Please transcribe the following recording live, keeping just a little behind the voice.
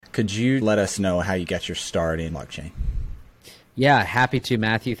Could you let us know how you got your start in blockchain? Yeah, happy to,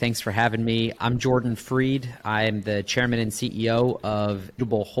 Matthew. Thanks for having me. I'm Jordan Freed. I'm the chairman and CEO of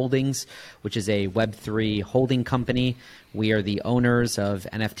Immutable Holdings, which is a Web3 holding company. We are the owners of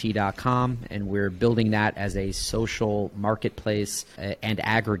NFT.com, and we're building that as a social marketplace and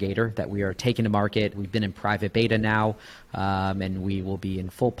aggregator that we are taking to market. We've been in private beta now, and we will be in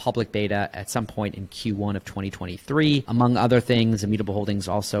full public beta at some point in Q1 of 2023. Among other things, Immutable Holdings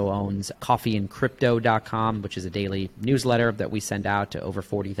also owns coffeeandcrypto.com, which is a daily newsletter that we send out to over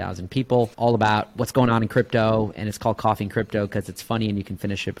 40,000 people, all about what's going on in crypto. And it's called Coffee and Crypto because it's funny and you can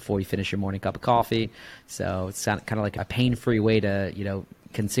finish it before you finish your morning cup of coffee. So it's kind of like a pain-free way to,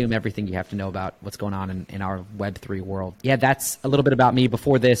 consume everything you have to know about what's going on in our Web3 world. Yeah, that's a little bit about me.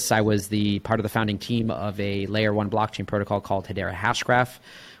 Before this, I was the part of the founding team of a layer 1 blockchain protocol called Hedera Hashgraph,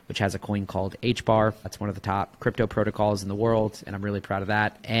 which has a coin called HBAR. That's one of the top crypto protocols in the world, and I'm really proud of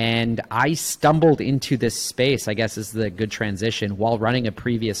that. And I stumbled into this space, I guess is the good transition, while running a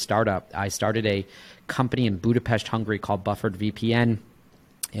previous startup. I started a company in Budapest, Hungary called Buffered VPN,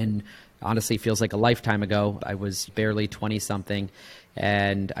 and honestly feels like a lifetime ago. I was barely 20-something,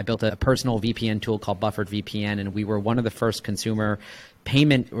 and I built a personal VPN tool called Buffered VPN, and we were one of the first consumer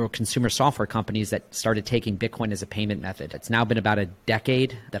payment or consumer software companies that started taking Bitcoin as a payment method. It's now been about a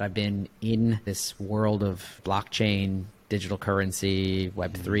decade that I've been in this world of blockchain, digital currency,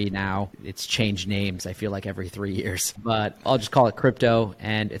 Web3 now. It's changed names, I feel like, every 3 years. But I'll just call it crypto,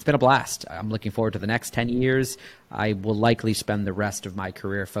 and it's been a blast. I'm looking forward to the next 10 years. I will likely spend the rest of my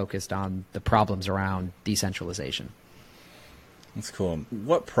career focused on the problems around decentralization. That's cool.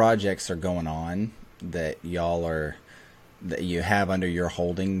 What projects are going on that that you have under your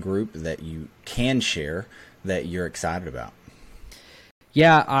holding group that you can share that you're excited about?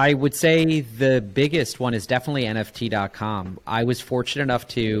 Yeah, I would say the biggest one is definitely NFT.com. I was fortunate enough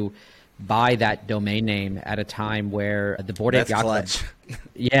to buy that domain name at a time where the Bored Ape Yacht Club.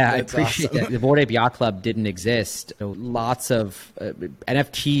 Yeah, I appreciate that. The Bored Ape Yacht Club didn't exist. So lots of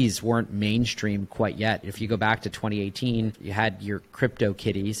NFTs weren't mainstream quite yet. If you go back to 2018, you had your crypto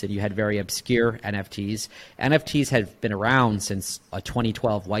kitties and you had very obscure NFTs. NFTs have been around since a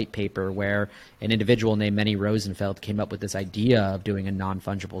 2012 white paper where an individual named Manny Rosenfeld came up with this idea of doing a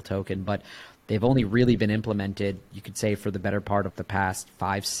non-fungible token, but they've only really been implemented, you could say, for the better part of the past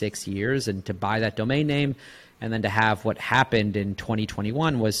 5-6 years. And to buy that domain name and then to have what happened in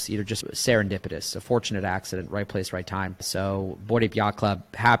 2021 was just serendipitous, a fortunate accident, right place, right time. So Bored Ape Yacht Club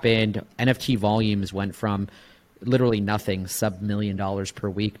happened. NFT volumes went from literally nothing, sub $1 million per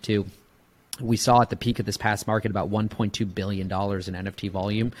week, to we saw at the peak of this past market about $1.2 billion in NFT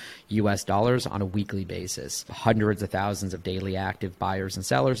volume, US dollars, on a weekly basis. Hundreds of thousands of daily active buyers and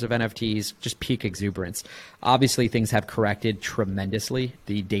sellers of NFTs, just peak exuberance. Obviously, things have corrected tremendously.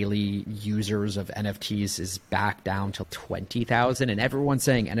 The daily users of NFTs is back down to 20,000, and everyone's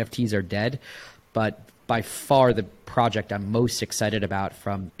saying NFTs are dead. But by far the project I'm most excited about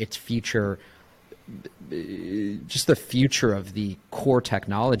from its future, just the future of the core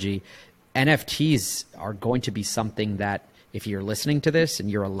technology, NFTs are going to be something that if you're listening to this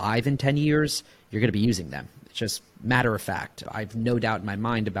and you're alive in 10 years, you're going to be using them. It's just matter of fact. I've no doubt in my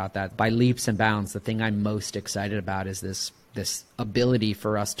mind about that. By leaps and bounds, the thing I'm most excited about is this ability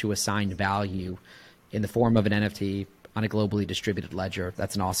for us to assign value in the form of an NFT on a globally distributed ledger.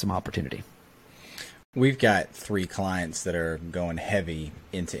 That's an awesome opportunity. We've got 3 clients that are going heavy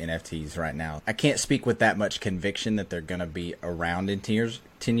into NFTs right now. I can't speak with that much conviction that they're going to be around in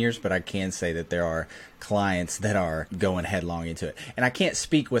 10 years, but I can say that there are clients that are going headlong into it. And I can't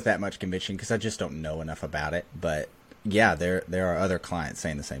speak with that much conviction because I just don't know enough about it. But yeah, there are other clients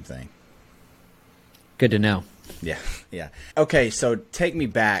saying the same thing. Good to know. Yeah. Okay, so take me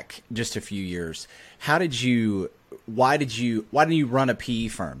back just a few years. Why didn't you run a PE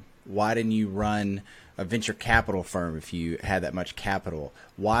firm? Why didn't you run a venture capital firm if you had that much capital?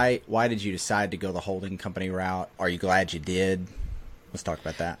 Why did you decide to go the holding company route? Are you glad you did? Let's talk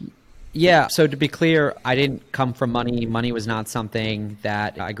about that. Yeah. So to be clear, I didn't come from money. Money was not something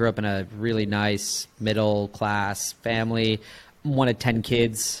that I grew up in a really nice middle class family. One of 10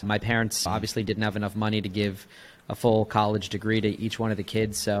 kids. My parents obviously didn't have enough money to give a full college degree to each one of the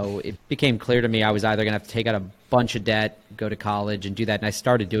kids. So it became clear to me I was either going to have to take out a bunch of debt, go to college and do that. And I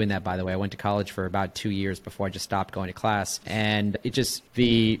started doing that, by the way. I went to college for about 2 years before I just stopped going to class. And it just,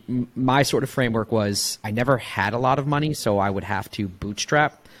 my sort of framework was I never had a lot of money, so I would have to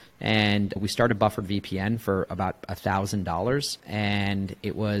bootstrap. And we started Buffered VPN for about $1,000. And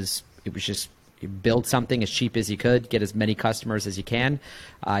it was just, you build something as cheap as you could, get as many customers as you can.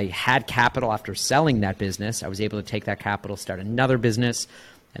 I had capital after selling that business. I was able to take that capital, start another business.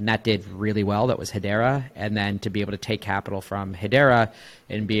 and that did really well. That was Hedera. And then to be able to take capital from Hedera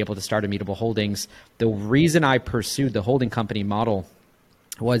and be able to start Immutable Holdings. The reason I pursued the holding company model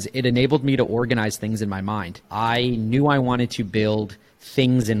was it enabled me to organize things in my mind. I knew I wanted to build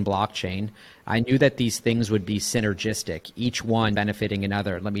things in blockchain. I knew that these things would be synergistic, each one benefiting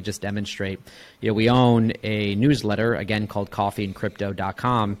another. Let me just demonstrate. We own a newsletter, again, called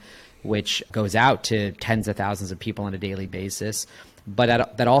coffeeandcrypto.com, which goes out to tens of thousands of people on a daily basis.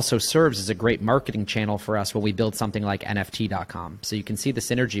 But that also serves as a great marketing channel for us when we build something like NFT.com. So you can see the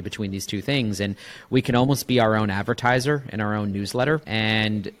synergy between these two things, and we can almost be our own advertiser in our own newsletter.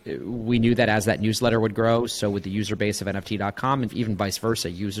 And we knew that as that newsletter would grow, so with the user base of NFT.com, and even vice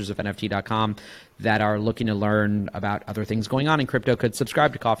versa, users of NFT.com that are looking to learn about other things going on in crypto could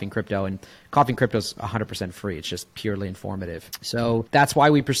subscribe to Coffee and Crypto. And Coffee and Crypto is 100% free. It's just purely informative. So that's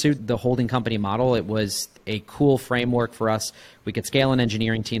why we pursued the holding company model. It was a cool framework for us. We could scale an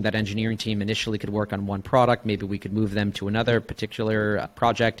engineering team. That engineering team initially could work on one product. Maybe we could move them to another particular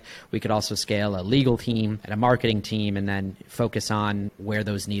project. We could also scale a legal team and a marketing team and then focus on where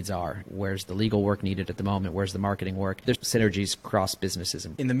those needs are. Where's the legal work needed at the moment? Where's the marketing work? There's synergies across businesses.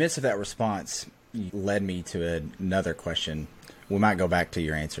 In the midst of that response, you led me to another question. We might go back to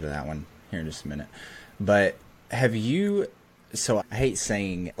your answer to that one here in just a minute. But have you... So I hate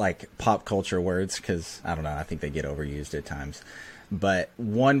saying like pop culture words because I don't know, I think they get overused at times. But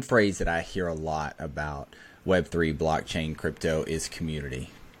one phrase that I hear a lot about Web3, blockchain, crypto is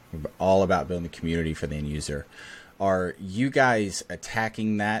community. We're all about building a community for the end user. Are you guys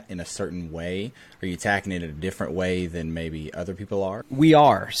attacking that in a certain way? Are you attacking it in a different way than maybe other people are? We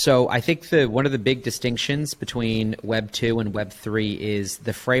are. So I think one of the big distinctions between Web 2 and Web 3 is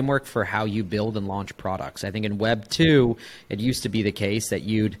the framework for how you build and launch products. I think in Web 2, it used to be the case that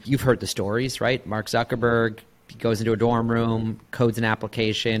you've heard the stories, right? Mark Zuckerberg goes into a dorm room, codes an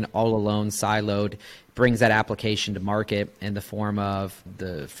application, all alone, siloed, brings that application to market in the form of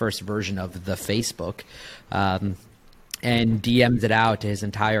the first version of the Facebook. And DMs it out to his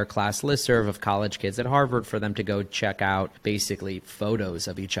entire class listserv of college kids at Harvard for them to go check out basically photos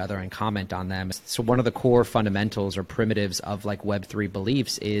of each other and comment on them. So one of the core fundamentals or primitives of like Web3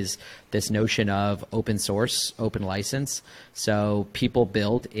 beliefs is this notion of open source, open license. So people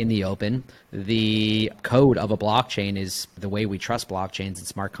build in the open. The code of a blockchain is the way we trust blockchains and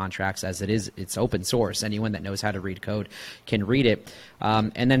smart contracts as it's open source. Anyone that knows how to read code can read it.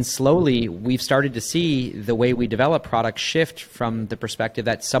 And then slowly we've started to see the way we develop products shift from the perspective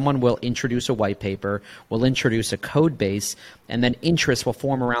that someone will introduce a white paper, will introduce a code base, and then interest will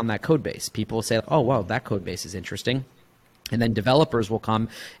form around that code base. People will say, oh, wow, that code base is interesting. And then developers will come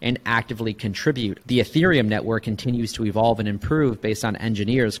and actively contribute. The Ethereum network continues to evolve and improve based on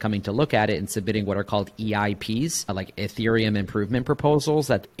engineers coming to look at it and submitting what are called EIPs, like Ethereum improvement proposals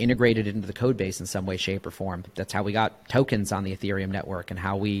that integrated into the code base in some way, shape, or form. That's how we got tokens on the Ethereum network and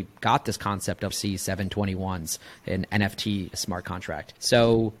how we got this concept of C721s, an NFT smart contract.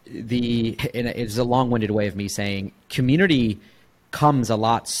 So it's a long-winded way of me saying community comes a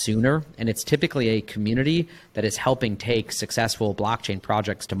lot sooner, and it's typically a community that is helping take successful blockchain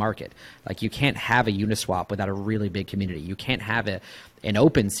projects to market. Like you can't have a Uniswap without a really big community. You can't have an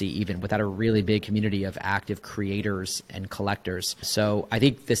OpenSea even without a really big community of active creators and collectors. So I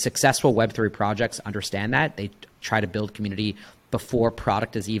think the successful Web3 projects understand that. They try to build community before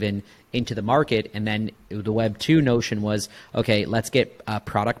product is even into the market. And then the Web 2 notion was, okay, let's get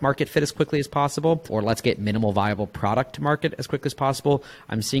product market fit as quickly as possible, or let's get minimal viable product to market as quickly as possible.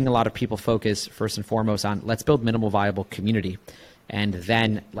 I'm seeing a lot of people focus first and foremost on let's build minimal viable community, and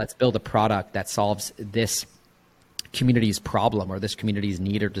then let's build a product that solves this community's problem or this community's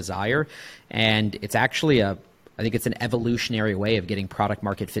need or desire. And it's actually I think it's an evolutionary way of getting product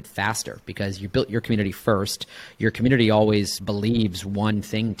market fit faster because you built your community first. Your community always believes one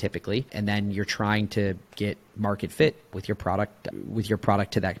thing typically, and then you're trying to get market fit with your product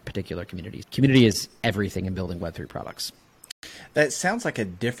to that particular community. Community is everything in building Web3 products. That sounds like a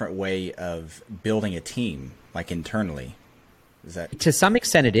different way of building a team, like internally. Is that... To some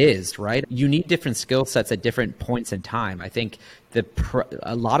extent it is, right? You need different skill sets at different points in time. I think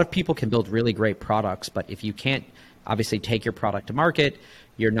a lot of people can build really great products, but if you can't obviously take your product to market,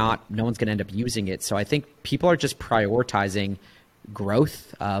 no one's going to end up using it. So I think people are just prioritizing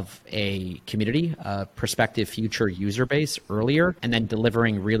growth of a community, a prospective future user base earlier, and then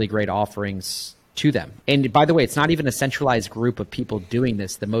delivering really great offerings to them. And by the way, it's not even a centralized group of people doing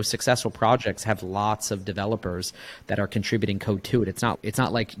this. The most successful projects have lots of developers that are contributing code to it. It's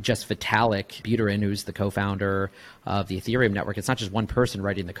not like just Vitalik Buterin, who's the co-founder of the Ethereum network. It's not just one person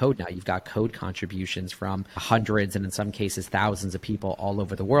writing the code now. You've got code contributions from hundreds and in some cases thousands of people all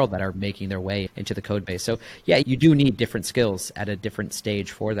over the world that are making their way into the code base. So yeah, you do need different skills at a different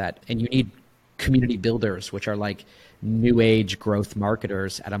stage for that. And you need community builders, which are like new age growth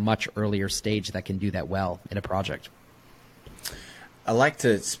marketers at a much earlier stage that can do that well in a project. I like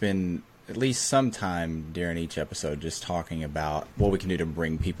to spend at least some time during each episode just talking about what we can do to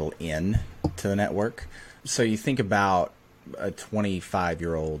bring people in to the network. So you think about a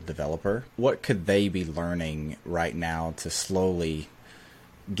 25-year-old developer, what could they be learning right now to slowly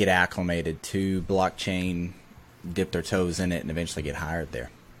get acclimated to blockchain, dip their toes in it, and eventually get hired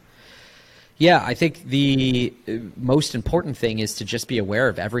there? Yeah, I think the most important thing is to just be aware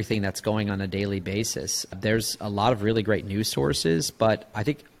of everything that's going on a daily basis. There's a lot of really great news sources, but I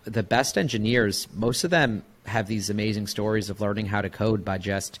think the best engineers, most of them have these amazing stories of learning how to code by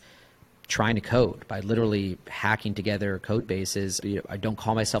just trying to code, by literally hacking together code bases. I don't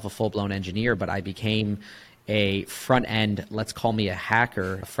call myself a full-blown engineer, but I became a front end, let's call me a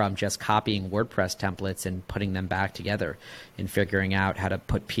hacker, from just copying WordPress templates and putting them back together and figuring out how to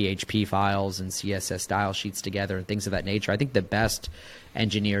put PHP files and CSS style sheets together and things of that nature. I think the best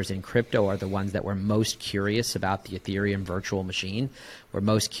engineers in crypto are the ones that were most curious about the Ethereum virtual machine, were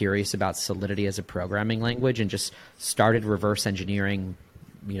most curious about Solidity as a programming language, and just started reverse engineering,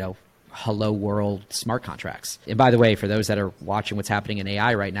 hello world smart contracts. And by the way, for those that are watching what's happening in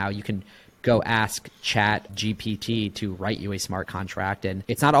AI right now, you can go ask Chat GPT to write you a smart contract. And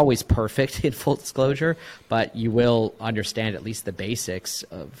it's not always perfect in full disclosure, but you will understand at least the basics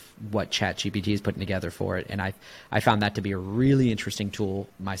of what Chat GPT is putting together for it. And I found that to be a really interesting tool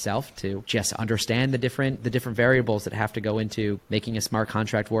myself, to just understand the different variables that have to go into making a smart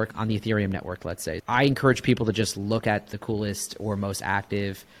contract work on the Ethereum network, let's say. I encourage people to just look at the coolest or most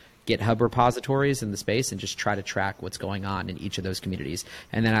active GitHub repositories in the space and just try to track what's going on in each of those communities.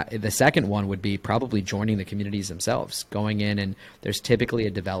 And then the second one would be probably joining the communities themselves, going in, and there's typically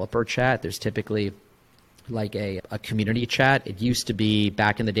a developer chat. There's typically like a community chat. It used to be,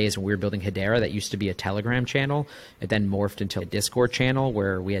 back in the days when we were building Hedera, that used to be a Telegram channel. It then morphed into a Discord channel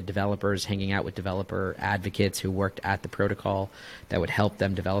where we had developers hanging out with developer advocates who worked at the protocol that would help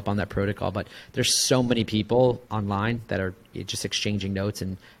them develop on that protocol. But there's so many people online that are just exchanging notes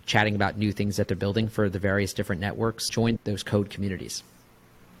and chatting about new things that they're building for the various different networks. Join those code communities.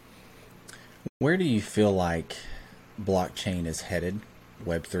 Where do you feel like blockchain is headed,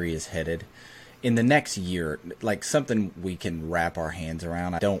 Web3 is headed in the next year? Like something we can wrap our hands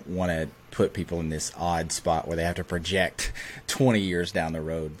around. I don't want to put people in this odd spot where they have to project 20 years down the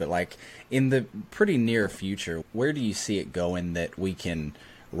road, but like in the pretty near future, where do you see it going that we can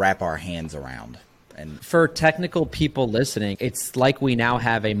wrap our hands around? And for technical people listening, it's like we now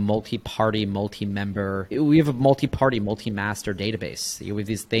have a multi-party, multi-member, we have a multi-party, multi-master database. We have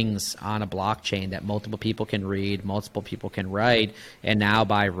these things on a blockchain that multiple people can read, multiple people can write, and now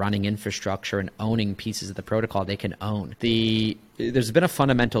by running infrastructure and owning pieces of the protocol, they can own. There's been a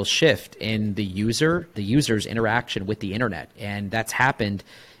fundamental shift in the user's interaction with the internet, and that's happened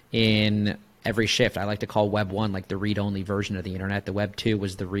in every shift. I like to call Web 1 like the read-only version of the internet. The Web 2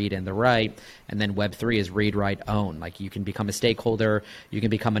 was the read and the write, and then Web 3 is read, write, own. Like you can become a stakeholder, you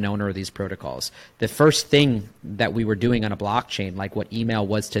can become an owner of these protocols. The first thing that we were doing on a blockchain, like what email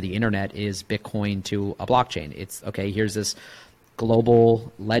was to the internet, is Bitcoin to a blockchain. It's, okay, here's this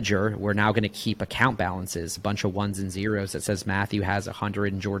global ledger. We're now going to keep account balances, a bunch of ones and zeros that says Matthew has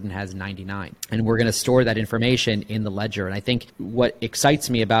 100 and Jordan has 99. And we're going to store that information in the ledger. And I think what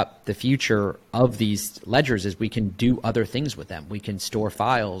excites me about the future of these ledgers is we can do other things with them. We can store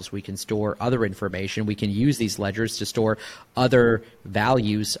files, we can store other information, we can use these ledgers to store other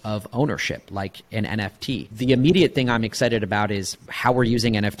values of ownership, like an NFT. The immediate thing I'm excited about is how we're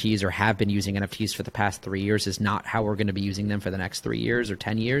using NFTs, or have been using NFTs for the past 3 years, is not how we're going to be using them for the next 3 years or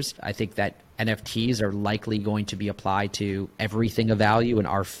 10 years. I think that NFTs are likely going to be applied to everything of value, and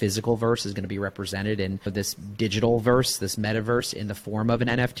our physical verse is going to be represented in this digital verse, this metaverse, in the form of an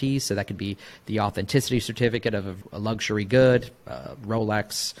NFT. So that could be the authenticity certificate of a luxury good,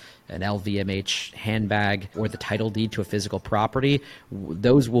 Rolex, an LVMH handbag, or the title deed to a physical property.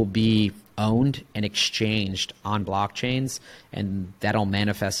 Those will be owned and exchanged on blockchains, and that'll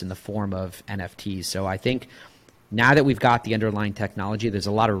manifest in the form of NFTs. So I think Now that we've got the underlying technology, there's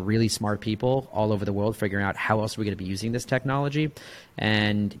a lot of really smart people all over the world figuring out how else are we going to be using this technology.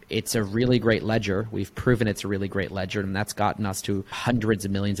 And it's a really great ledger. We've proven it's a really great ledger, and that's gotten us to hundreds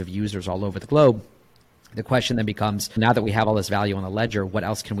of millions of users all over the globe. The question then becomes, now that we have all this value on the ledger, what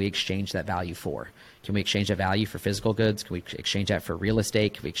else can we exchange that value for? Can we exchange that value for physical goods? Can we exchange that for real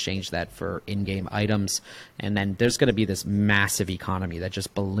estate? Can we exchange that for in-game items? And then there's going to be this massive economy that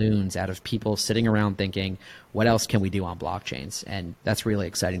just balloons out of people sitting around thinking, what else can we do on blockchains? And that's really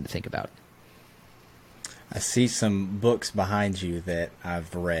exciting to think about. I see some books behind you that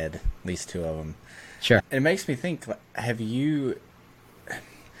I've read, at least 2 of them. Sure. It makes me think,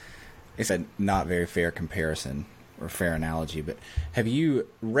 it's a not very fair comparison or fair analogy, but have you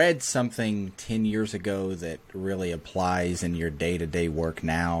read something 10 years ago that really applies in your day-to-day work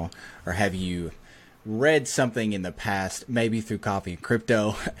now? Or have you read something in the past, maybe through Coffee and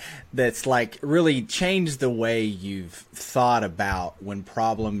Crypto, that's like really changed the way you've thought about when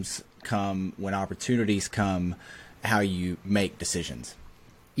problems come, when opportunities come, how you make decisions?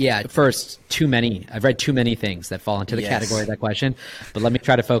 Yeah, first, too many. I've read too many things that fall into the category of that question, but let me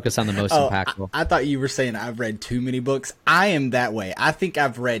try to focus on the most impactful. I thought you were saying I've read too many books. I am that way. I think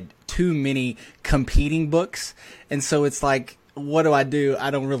I've read too many competing books, and so it's like, what do?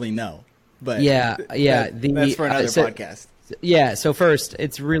 I don't really know. But that's for another podcast. Yeah, so first,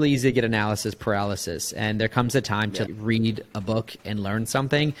 it's really easy to get analysis paralysis, and there comes a time to read a book and learn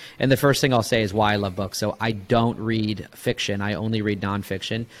something. And the first thing I'll say is why I love books. So I don't read fiction. I only read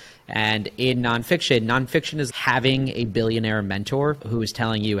nonfiction. And in nonfiction is having a billionaire mentor who is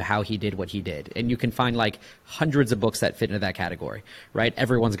telling you how he did what he did. And you can find like hundreds of books that fit into that category, right?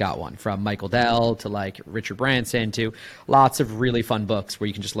 Everyone's got one, from Michael Dell to like Richard Branson to lots of really fun books where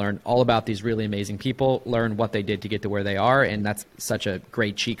you can just learn all about these really amazing people, learn what they did to get to where they are. And that's such a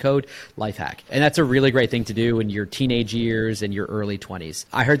great cheat code, life hack. And that's a really great thing to do in your teenage years and your early 20s.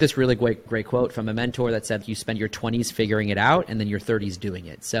 I heard this really great quote from a mentor that said, you spend your 20s figuring it out and then your 30s doing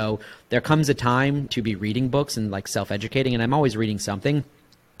it. So there comes a time to be reading books and like self-educating, and I'm always reading something.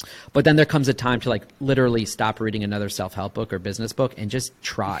 But then there comes a time to like literally stop reading another self-help book or business book and just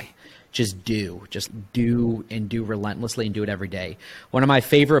try. Just do relentlessly and do it every day. One of my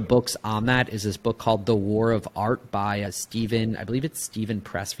favorite books on that is this book called The War of Art by Stephen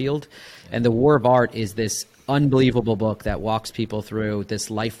Pressfield. And The War of Art is this unbelievable book that walks people through this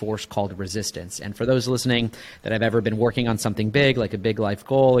life force called resistance. And for those listening that have ever been working on something big, like a big life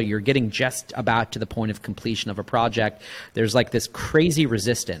goal, or you're getting just about to the point of completion of a project, there's like this crazy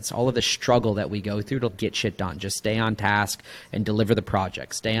resistance, all of the struggle that we go through to get shit done. Just stay on task and deliver the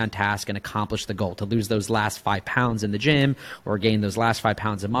project. Stay on task and accomplish the goal. To lose those last 5 pounds in the gym or gain those last 5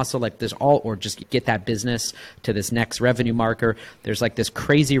 pounds of muscle, like this all, or just get that business to this next revenue marker. There's like this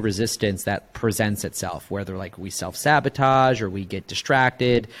crazy resistance that presents itself, whether like we self-sabotage or we get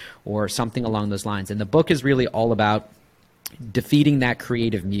distracted or something along those lines. And the book is really all about defeating that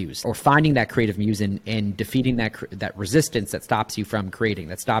creative muse, or finding that creative muse and defeating that resistance that stops you from creating,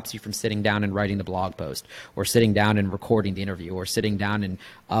 that stops you from sitting down and writing the blog post, or sitting down and recording the interview, or sitting down and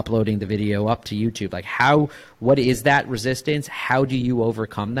uploading the video up to YouTube. Like what is that resistance? How do you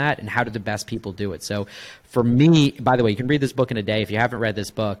overcome that? And how do the best people do it? So for me, by the way, you can read this book in a day. If you haven't read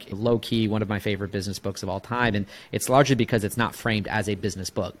this book, low key, one of my favorite business books of all time. And it's largely because it's not framed as a business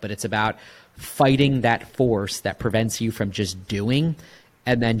book, but it's about fighting that force that prevents you from just doing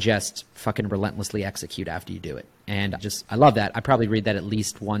and then just fucking relentlessly execute after you do it. And I love that. I probably read that at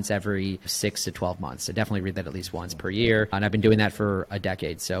least once every 6 to 12 months. I definitely read that at least once per year. And I've been doing that for a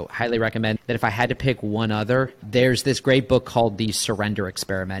decade. So highly recommend that. If I had to pick one other, there's this great book called The Surrender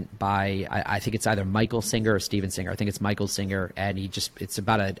Experiment by, I think it's either Michael Singer or Steven Singer. I think it's Michael Singer. And it's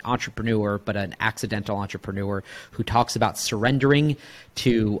about an entrepreneur, but an accidental entrepreneur who talks about surrendering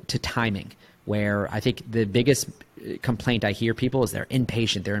to timing, where I think the biggest complaint I hear people is they're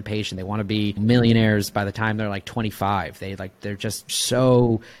impatient. They want to be millionaires by the time they're like 25. They're just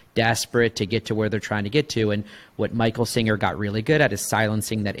so desperate to get to where they're trying to get to. And what Michael Singer got really good at is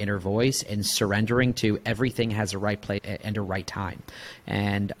silencing that inner voice and surrendering to everything has a right place and a right time.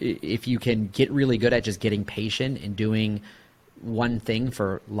 And if you can get really good at just getting patient and doing one thing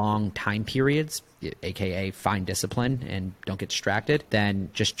for long time periods, aka find discipline and don't get distracted,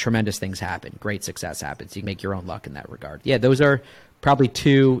 then just tremendous things happen. Great success happens. You can make your own luck in that regard. Yeah, those are probably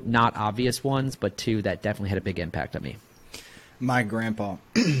two not obvious ones, but two that definitely had a big impact on me. My grandpa,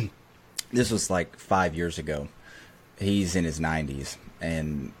 this was like 5 years ago. He's in his 90s,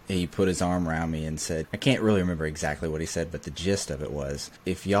 and he put his arm around me and said, I can't really remember exactly what he said, but the gist of it was,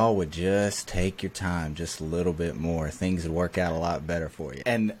 if y'all would just take your time just a little bit more, things would work out a lot better for you.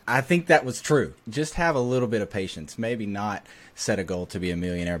 And I think that was true. Just have a little bit of patience. Maybe not set a goal to be a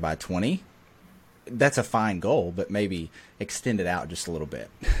millionaire by 20. That's a fine goal, but maybe extend it out just a little bit.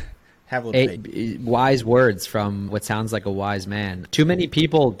 Have a little wise words from what sounds like a wise man. Too many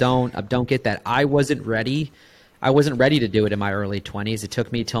people don't get that. I wasn't ready to do it in my early 20s. It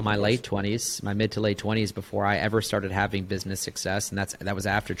took me till my late 20s, my mid to late 20s, before I ever started having business success. And that was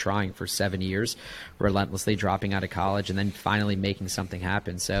after trying for 7 years, relentlessly dropping out of college, and then finally making something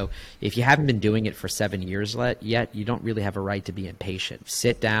happen. So if you haven't been doing it for 7 years yet, you don't really have a right to be impatient.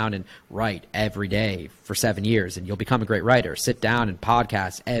 Sit down and write every day for 7 years, and you'll become a great writer. Sit down and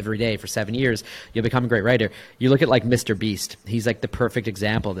podcast every day for 7 years. You'll become a great writer. You look at like Mr. Beast. He's like the perfect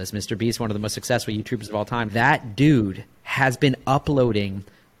example of this. Mr. Beast, one of the most successful YouTubers of all time. That dude has been uploading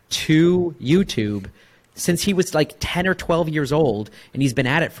to YouTube since he was like 10 or 12 years old, and he's been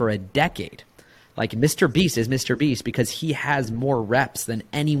at it for a decade. Like, Mr. Beast is Mr. Beast because he has more reps than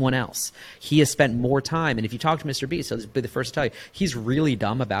anyone else. He has spent more time. And if you talk to Mr. Beast, I'll be the first to tell you, he's really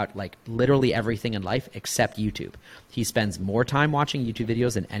dumb about like literally everything in life except YouTube. He spends more time watching YouTube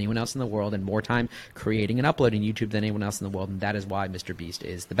videos than anyone else in the world, and more time creating and uploading YouTube than anyone else in the world. And that is why Mr. Beast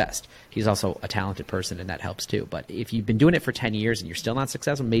is the best. He's also a talented person, and that helps too. But if you've been doing it for 10 years and you're still not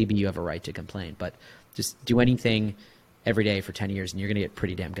successful, maybe you have a right to complain. But just do anything every day for 10 years, and you're going to get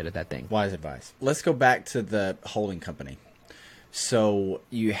pretty damn good at that thing. Wise advice. Let's go back to the holding company. So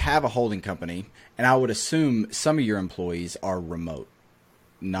you have a holding company, and I would assume some of your employees are remote,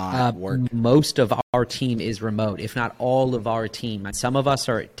 not work. Most of our team is remote, if not all of our team. Some of us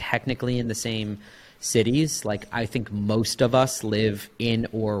are technically in the same cities. Like, I think most of us live in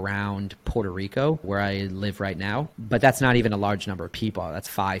or around Puerto Rico, where I live right now. But that's not even a large number of people. That's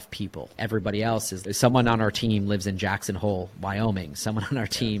 5 people. Everybody else is, someone on our team lives in Jackson Hole, Wyoming. Someone on our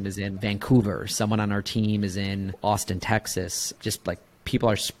team is in Vancouver. Someone on our team is in Austin, Texas. Just like, people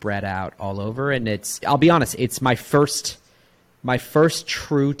are spread out all over. And I'll be honest, it's my first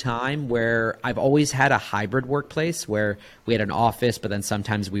true time where I've always had a hybrid workplace where we had an office, but then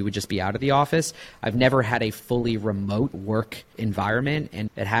sometimes we would just be out of the office. I've never had a fully remote work environment, and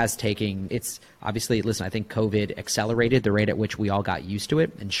it's obviously, listen, I think COVID accelerated the rate at which we all got used to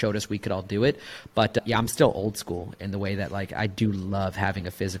it and showed us we could all do it. But yeah, I'm still old school in the way that like I do love having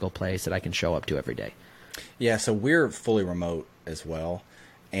a physical place that I can show up to every day. Yeah, so we're fully remote as well,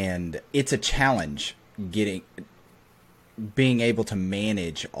 and it's a challenge being able to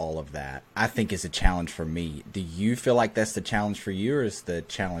manage all of that. I think is a challenge for me. Do you feel like that's the challenge for you, or is the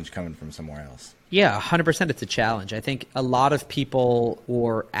challenge coming from somewhere else? Yeah, 100% it's a challenge. I think a lot of people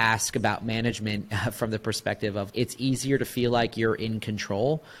ask about management from the perspective of it's easier to feel like you're in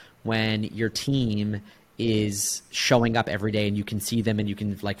control when your team is showing up every day and you can see them and you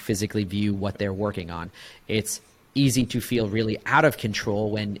can like physically view what they're working on. It's easy to feel really out of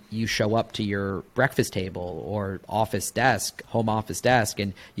control when you show up to your breakfast table or home office desk,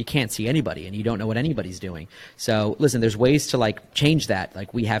 and you can't see anybody and you don't know what anybody's doing. So listen, there's ways to like change that.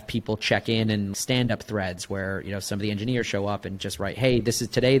 Like, we have people check in and stand up threads where, some of the engineers show up and just write, hey, this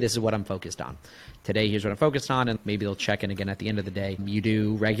is what I'm focused on. Today, here's what I'm focused on, and maybe they'll check in again at the end of the day. You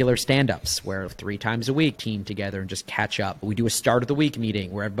do regular stand-ups where 3 times a week, team together and just catch up. We do a start of the week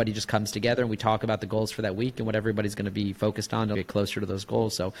meeting where everybody just comes together and we talk about the goals for that week and what everybody's going to be focused on to get closer to those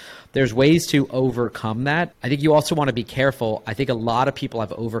goals. So there's ways to overcome that. I think you also want to be careful. I think a lot of people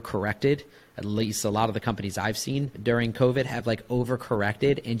have overcorrected. At least a lot of the companies I've seen during COVID have like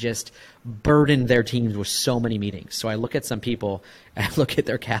overcorrected and just burdened their teams with so many meetings. So I look at some people and I look at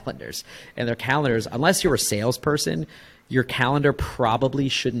their calendars, and their calendars, unless you're a salesperson, your calendar probably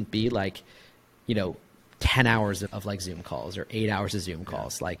shouldn't be like, 10 hours of like Zoom calls or 8 hours of Zoom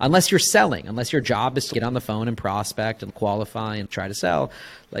calls. Like, unless you're selling, unless your job is to get on the phone and prospect and qualify and try to sell,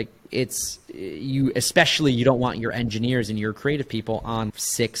 like you don't want your engineers and your creative people on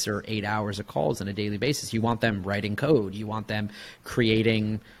 6 or 8 hours of calls on a daily basis. You want them writing code. You want them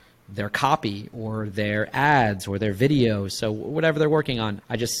creating their copy or their ads or their videos. So whatever they're working on,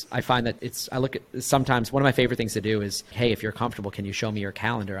 I find that I look at sometimes one of my favorite things to do is, hey, if you're comfortable, can you show me your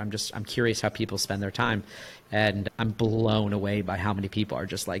calendar? I'm curious how people spend their time. And I'm blown away by how many people are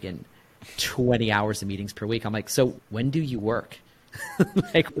just like in 20 hours of meetings per week. I'm like, so when do you work?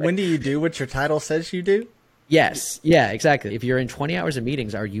 Like, when do you do what your title says you do? Yes. Yeah, exactly. If you're in 20 hours of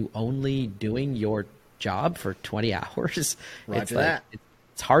meetings, are you only doing your job for 20 hours? Roger that.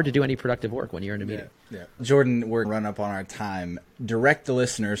 It's hard to do any productive work when you're in a meeting. Yeah. Jordan, we're running up on our time. Direct the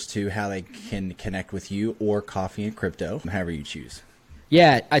listeners to how they can connect with you or Coffee and Crypto, however you choose.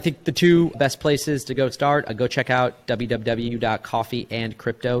 Yeah, I think the two best places to go start, go check out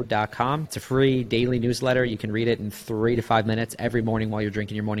www.coffeeandcrypto.com. It's a free daily newsletter. You can read it in 3 to 5 minutes every morning while you're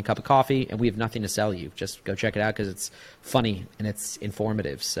drinking your morning cup of coffee, and we have nothing to sell you. Just go check it out because it's funny and it's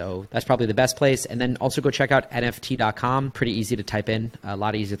informative. So that's probably the best place. And then also go check out nft.com. Pretty easy to type in, a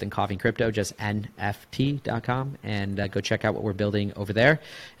lot easier than Coffee and Crypto, just nft.com, and go check out what we're building over there.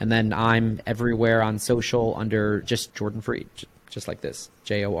 And then I'm everywhere on social under just Jordan Fried. Just like this,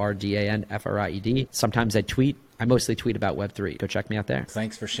 JordanFried. Sometimes I tweet. I mostly tweet about Web3. Go check me out there.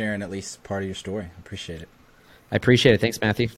 Thanks for sharing at least part of your story. I appreciate it. I appreciate it. Thanks, Matthew.